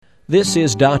This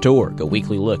is .org, a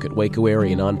weekly look at Waco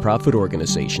area nonprofit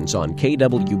organizations on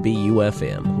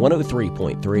KWBU-FM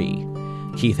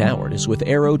 103.3. Keith Howard is with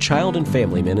Arrow Child and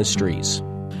Family Ministries.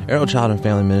 Arrow Child and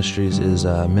Family Ministries is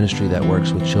a ministry that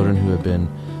works with children who have been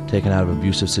taken out of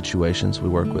abusive situations. We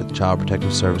work with Child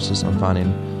Protective Services on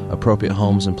finding appropriate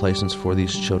homes and placements for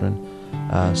these children.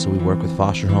 So we work with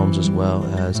foster homes as well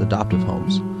as adoptive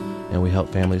homes, and we help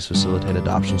families facilitate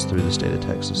adoptions through the state of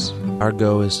Texas. Our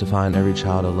goal is to find every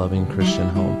child a loving Christian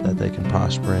home that they can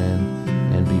prosper in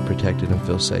and be protected and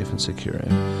feel safe and secure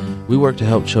in. We work to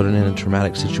help children in a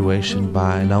traumatic situation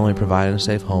by not only providing a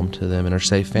safe home to them and a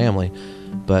safe family,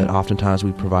 but oftentimes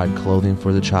we provide clothing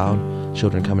for the child.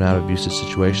 Children coming out of abusive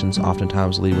situations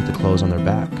oftentimes leave with the clothes on their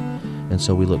back, and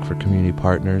so we look for community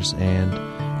partners and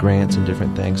grants and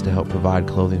different things to help provide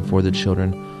clothing for the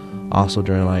children. Also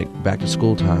during back to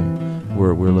school time,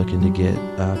 we're looking to get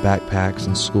backpacks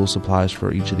and school supplies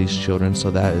for each of these children so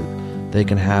that they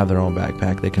can have their own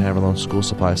backpack, they can have their own school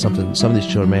supplies, something some of these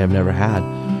children may have never had.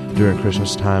 During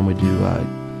Christmas time, we do a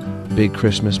big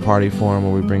Christmas party for them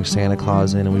where we bring Santa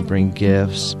Claus in and we bring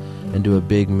gifts and do a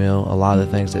big meal, a lot of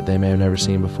the things that they may have never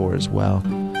seen before as well.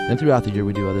 And throughout the year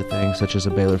we do other things such as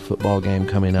a Baylor football game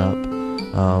coming up,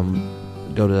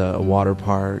 go to a water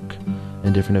park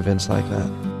and different events like that.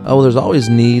 There's always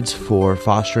needs for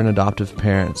foster and adoptive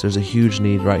parents. There's a huge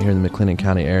need right here in the McLennan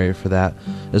County area for that,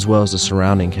 as well as the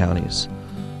surrounding counties.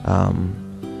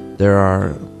 There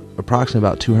are approximately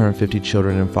about 250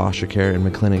 children in foster care in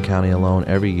McLennan County alone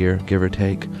every year, give or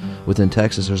take. Within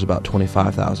Texas, there's about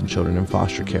 25,000 children in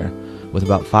foster care, with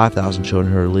about 5,000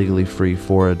 children who are legally free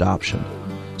for adoption.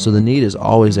 So the need is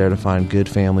always there to find good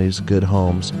families, good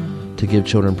homes, to give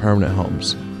children permanent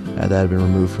homes that have been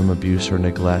removed from abuse or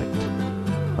neglect.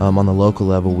 On the local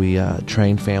level, we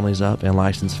train families up and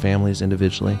license families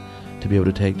individually to be able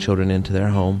to take children into their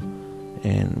home,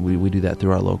 and we do that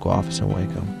through our local office in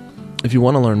Waco. If you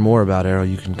want to learn more about Arrow,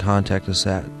 you can contact us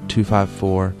at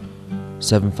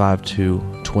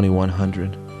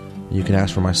 254-752-2100. You can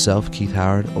ask for myself, Keith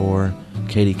Howard, or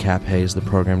Katie Cap Hayes, the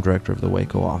program director of the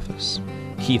Waco office.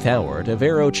 Keith Howard of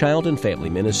Arrow Child and Family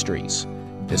Ministries.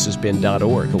 This has been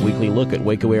 .org, a weekly look at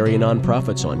Waco area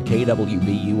nonprofits on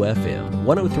KWBU-FM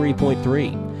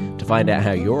 103.3. To find out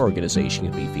how your organization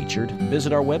can be featured,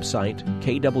 visit our website,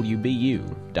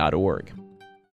 kwbu.org.